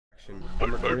reaction.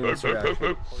 I'm recording this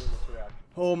reaction.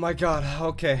 Oh my god,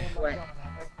 okay.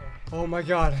 Oh my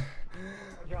god.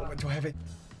 Oh, do I have it?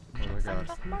 Oh my god.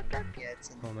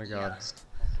 Oh my god.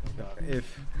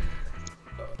 If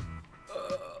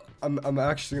I'm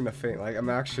actually gonna faint. Like, I'm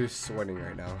actually sweating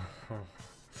right now. Oh.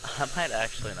 I might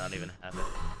actually not even have it.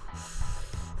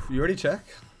 You already check?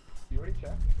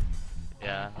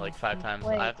 Yeah, like 5 times.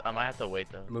 I might have to wait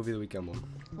though. Movie of the week emblem.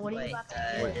 What are you about to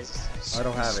do? Wait, I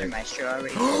don't have it. SirMaestro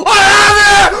already.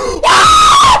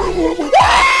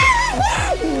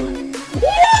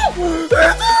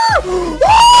 I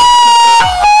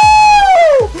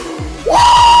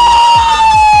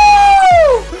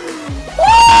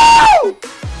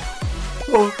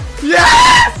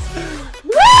Yes!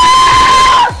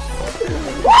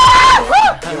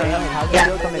 How's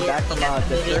it coming back from the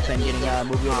surf and getting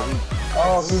movie of the week?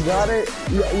 Oh, you got it?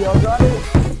 Y'all got it?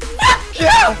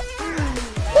 Yeah!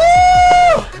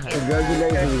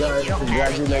 Congratulations, guys.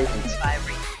 Congratulations.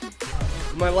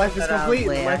 My life is complete.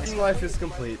 My team life is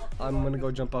complete. I'm gonna go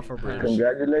jump off our bridge.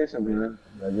 Congratulations, man.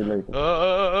 Congratulations.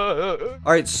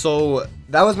 Alright, so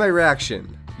that was my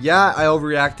reaction. Yeah, I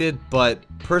overreacted, but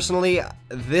personally,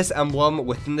 this emblem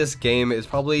within this game is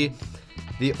probably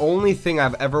the only thing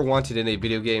I've ever wanted in a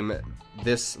video game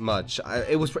this much.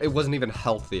 It wasn't even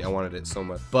healthy. I wanted it so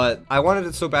much, but I wanted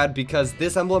it so bad because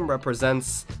this emblem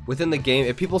represents within the game.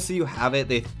 If people see you have it,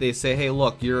 they say, hey,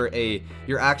 look, you're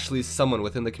actually someone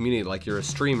within the community. Like, you're a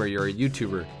streamer, you're a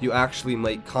YouTuber, you actually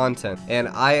make content, and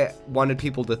I wanted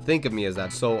people to think of me as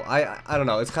that. So I don't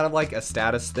know, it's kind of like a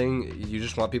status thing. You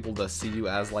just want people to see you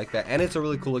as like that, and it's a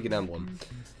really cool looking emblem.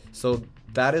 So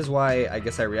that is why I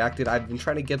guess I reacted. I've been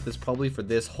trying to get this probably for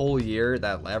this whole year,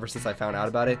 that ever since I found out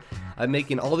about it. I'm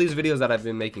making all these videos that I've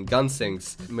been making, gun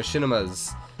sinks,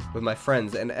 machinimas with my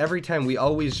friends, and every time we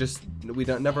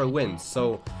never win.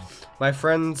 So my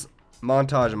friend's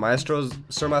Montage,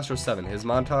 SirMaestro 7, his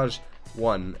Montage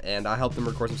won, and I helped him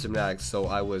record some cinematics, so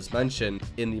I was mentioned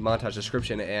in the Montage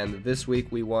description, and this week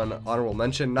we won honorable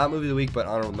mention, not movie of the week, but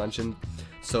honorable mention.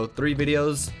 So 3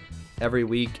 videos every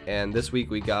week, and this week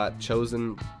we got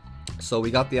chosen. So we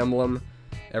got the emblem,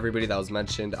 everybody that was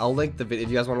mentioned. I'll link the video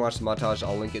if you guys want to watch the montage.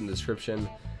 I'll link it in the description.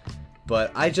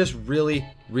 But I just really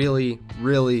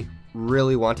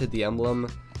wanted the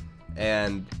emblem,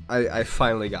 and I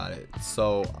finally got it.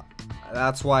 So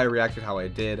that's why I reacted how I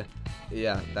did.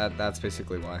 Yeah, that's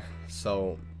basically why.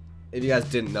 So if you guys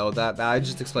didn't know that, I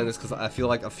just explained this because I feel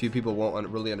like a few people won't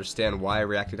really understand why I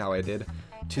reacted how I did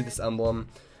to this emblem.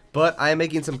 But I am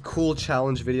making some cool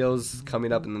challenge videos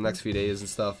coming up in the next few days and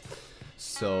stuff.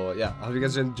 So yeah, I hope you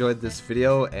guys enjoyed this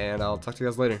video, and I'll talk to you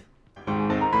guys later.